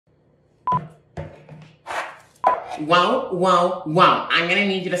Whoa. I'm gonna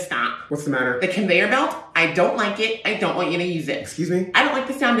need you to stop. What's the matter? The conveyor belt, I don't like it. I don't want you to use it. Excuse me? I don't like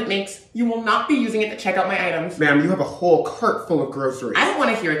the sound it makes. You will not be using it to check out my items. Ma'am, you have a whole cart full of groceries. I don't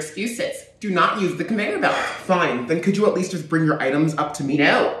want to hear excuses. Do not use the conveyor belt. Fine, then could you at least just bring your items up to me?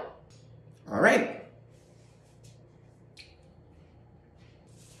 No. All right.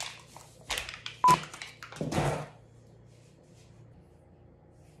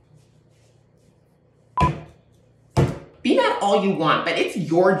 Be mad all you want, but it's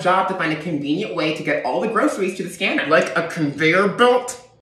your job to find a convenient way to get all the groceries to the scanner. Like a conveyor belt?